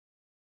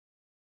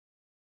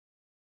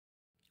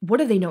What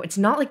do they know? It's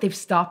not like they've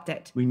stopped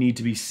it. We need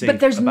to be safe.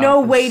 But there's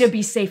no way to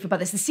be safe about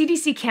this. The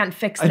CDC can't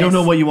fix this. I don't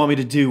know what you want me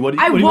to do. What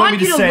do you want me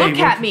to say? I want you to look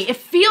at me. It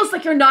feels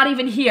like you're not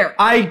even here.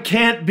 I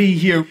can't be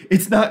here.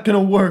 It's not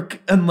gonna work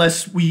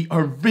unless we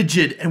are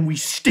rigid and we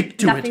stick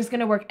to it. Nothing's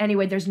gonna work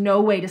anyway. There's no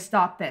way to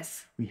stop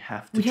this. We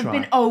have to try. We have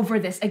been over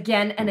this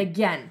again and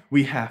again.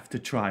 We have to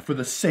try for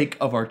the sake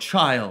of our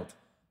child.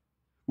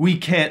 We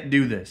can't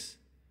do this.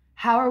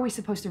 How are we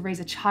supposed to raise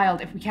a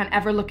child if we can't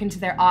ever look into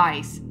their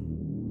eyes?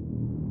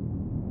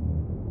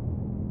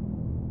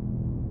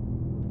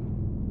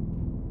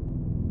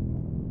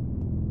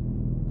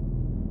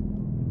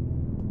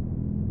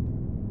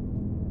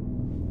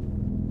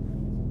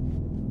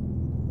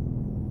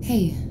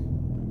 Hey.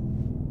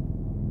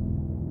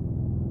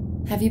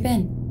 Have you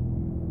been?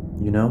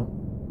 You know?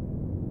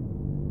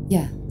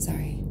 Yeah,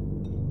 sorry.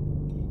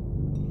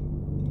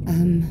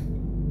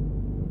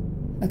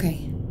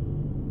 Okay.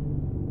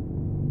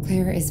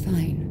 Claire is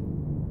fine.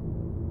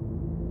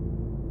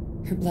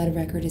 Her blood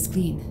record is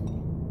clean.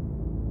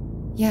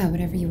 Yeah,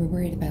 whatever you were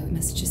worried about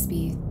must just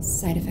be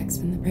side effects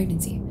from the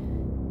pregnancy.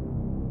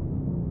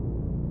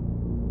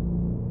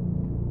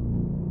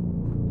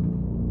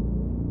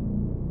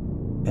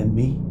 And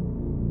me?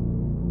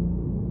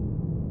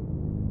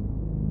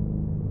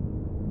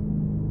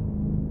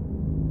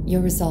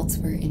 Your results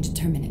were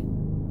indeterminate.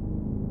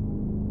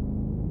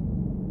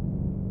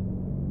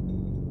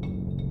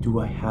 Do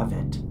I have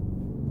it?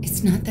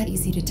 It's not that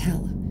easy to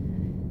tell.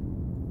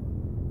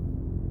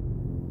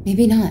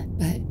 Maybe not,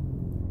 but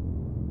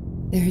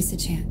there is a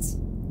chance.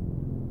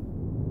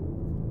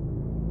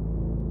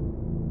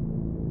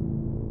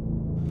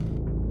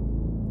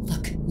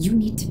 Look, you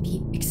need to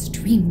be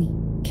extremely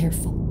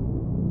careful.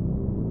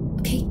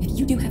 Okay, if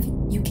you do have it,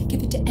 you can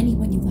give it to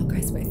anyone you lock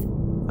eyes with.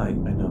 I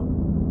know.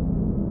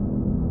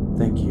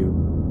 Thank you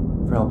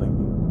for helping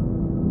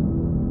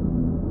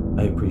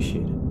me. I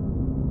appreciate it.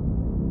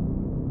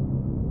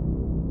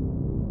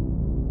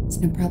 It's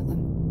no problem.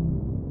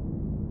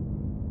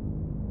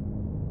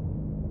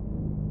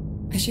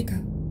 I should go.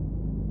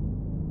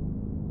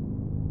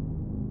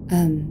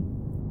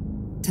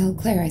 Tell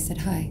Claire I said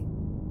hi.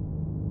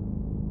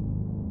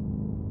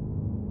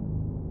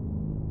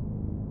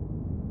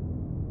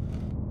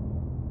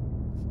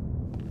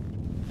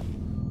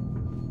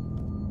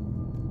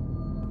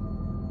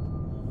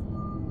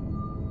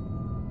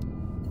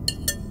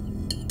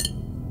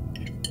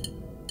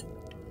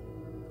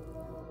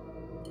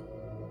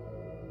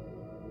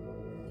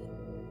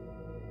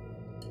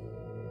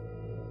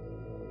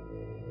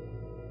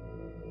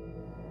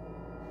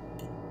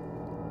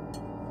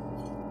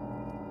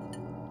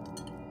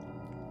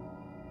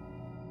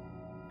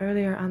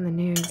 Earlier on the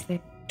news,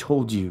 they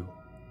Told you.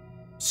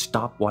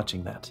 Stop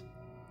watching that.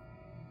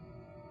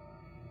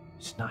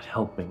 It's not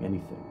helping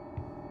anything.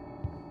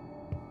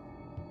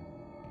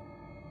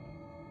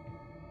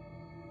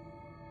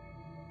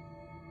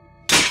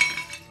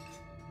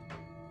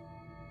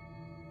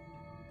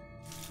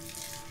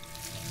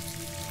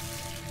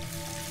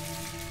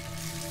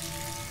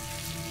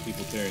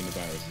 People carrying the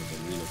virus have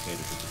been relocated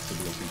to the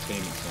Civil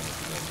Containment Center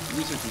today.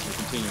 Researchers are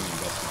continuing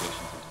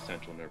investigations into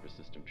central nervous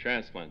system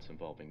transplants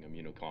involving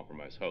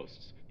immunocompromised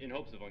hosts, in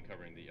hopes of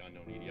uncovering the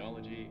unknown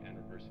etiology and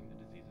reversing the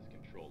disease's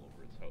control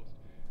over its host.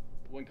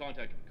 When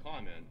contacted with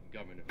comment,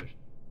 government officials...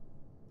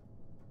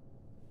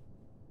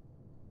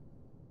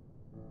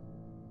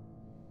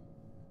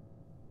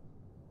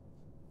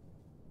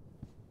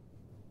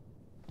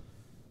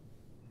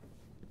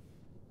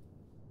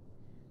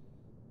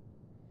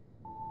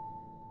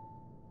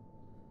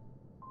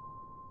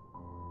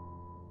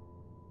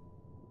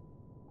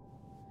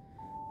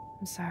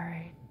 I'm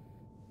sorry.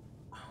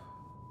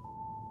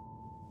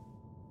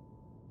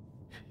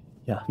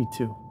 Yeah, me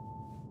too.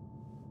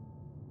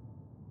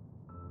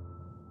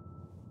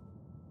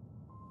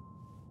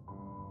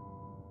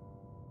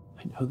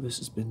 I know this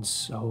has been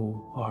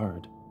so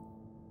hard.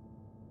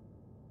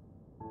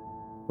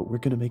 But we're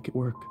gonna make it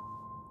work.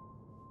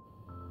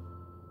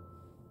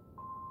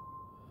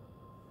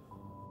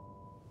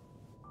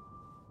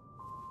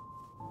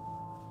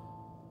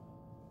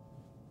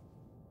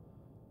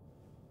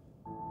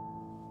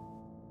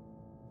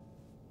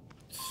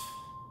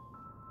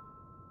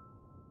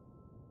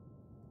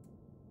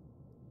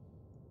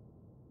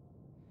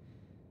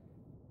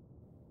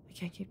 I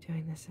can't keep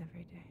doing this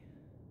every day.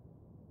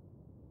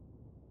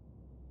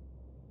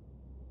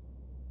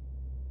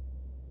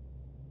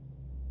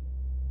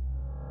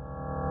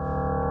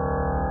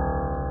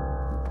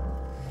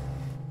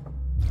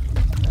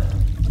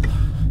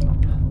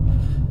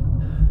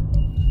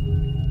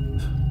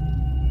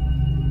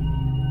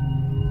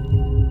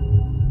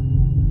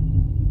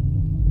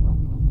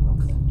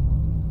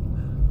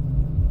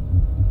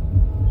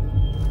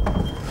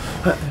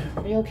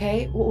 Are you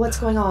okay? What's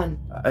going on?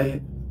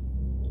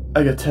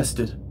 I got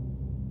tested.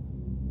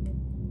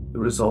 The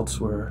results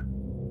were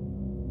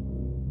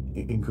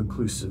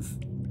inconclusive.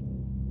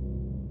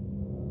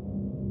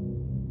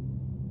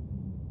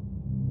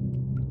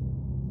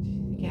 Do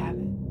you think you have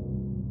it?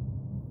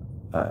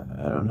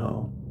 I don't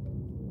know.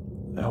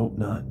 I hope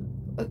not.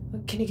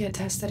 Can you get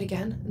tested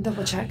again?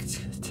 Double checked? It's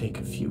gonna take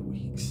a few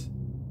weeks.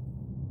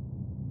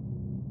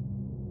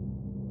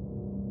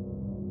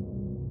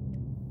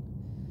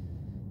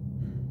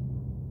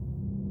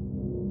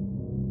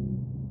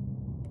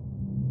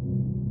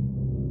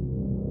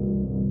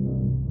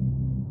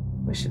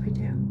 What should we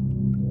do?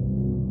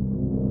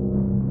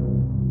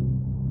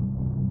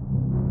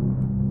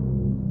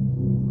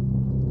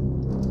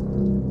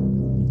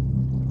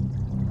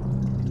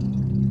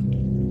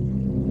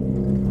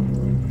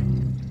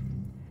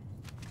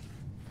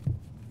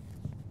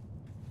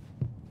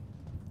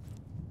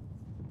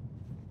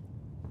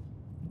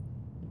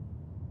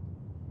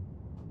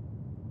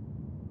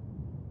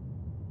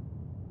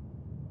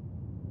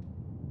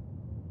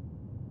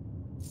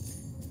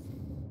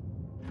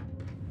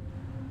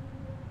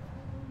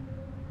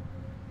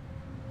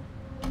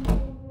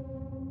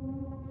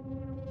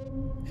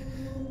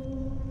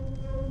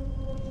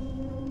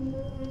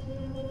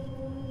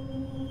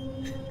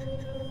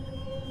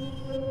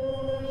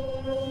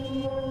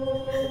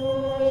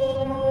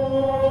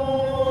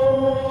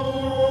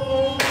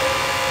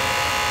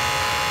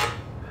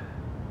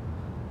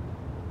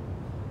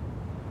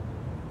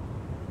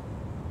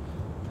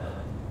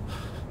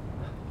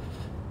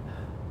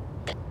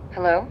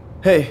 Hello?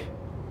 Hey,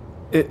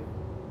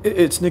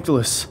 it's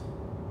Nicolas.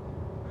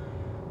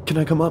 Can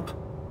I come up?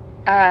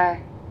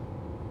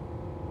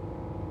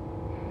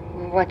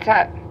 What's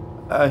up?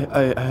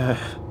 I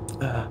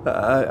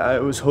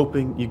was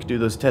hoping you could do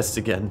those tests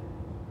again.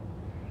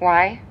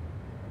 Why?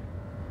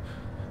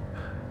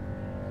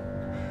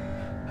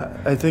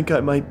 I think I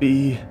might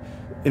be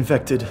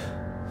infected.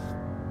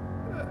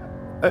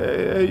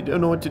 I don't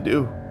know what to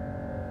do.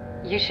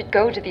 You should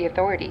go to the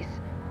authorities.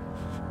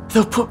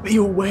 They'll put me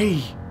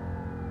away.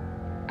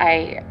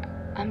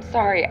 I'm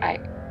sorry,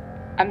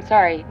 I'm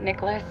sorry,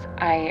 Nicolas,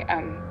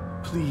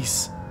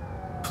 Please,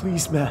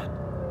 Matt.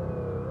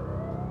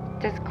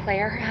 Does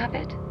Claire have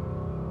it?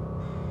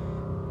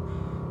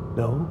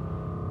 No?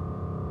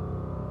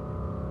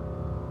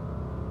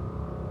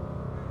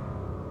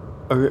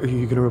 Are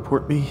you gonna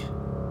report me?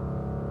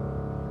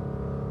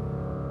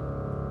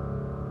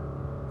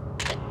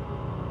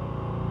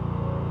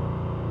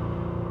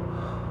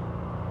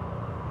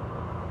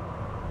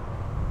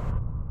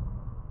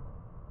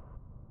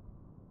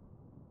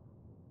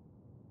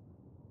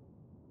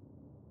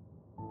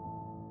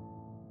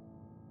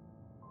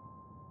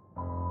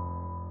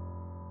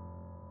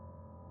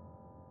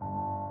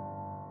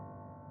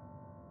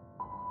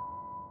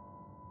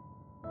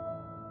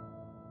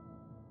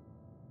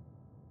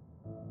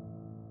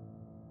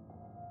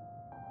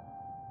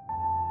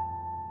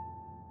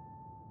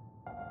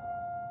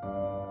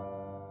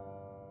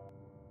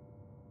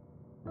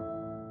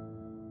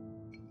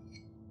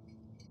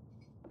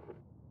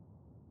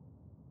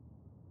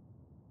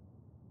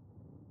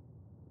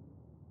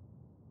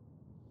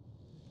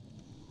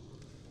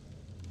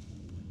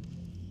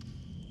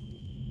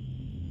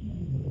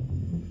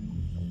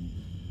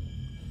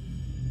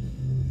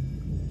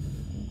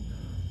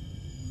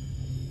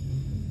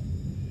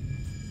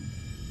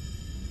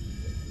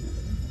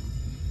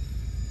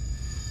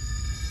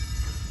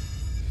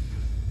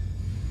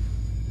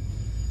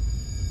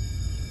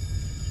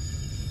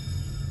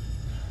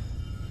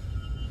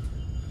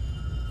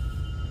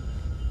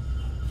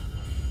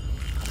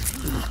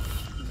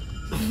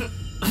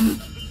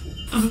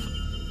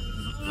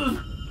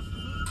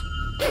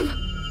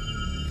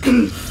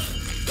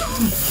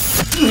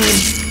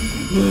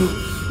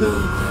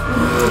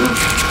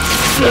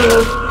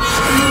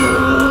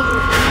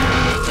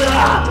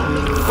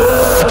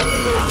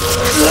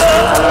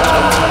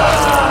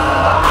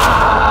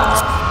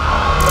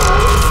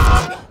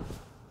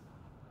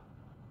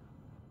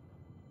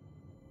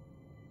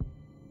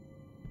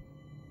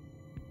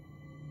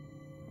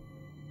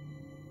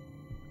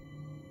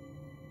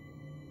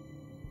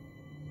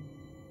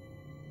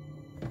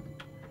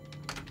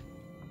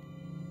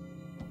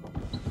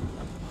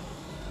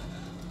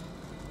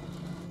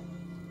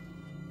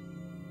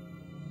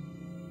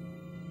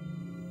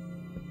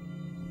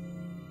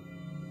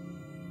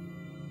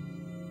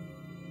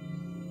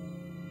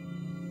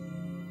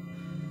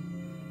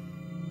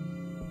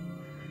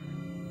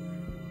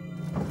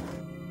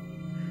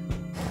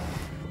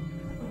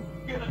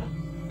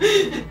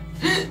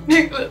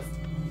 Nicolas!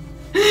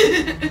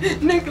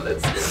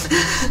 Nicolas!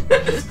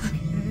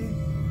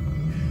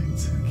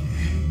 It's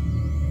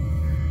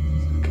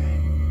okay.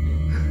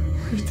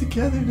 We're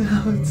together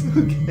now. It's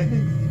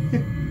okay.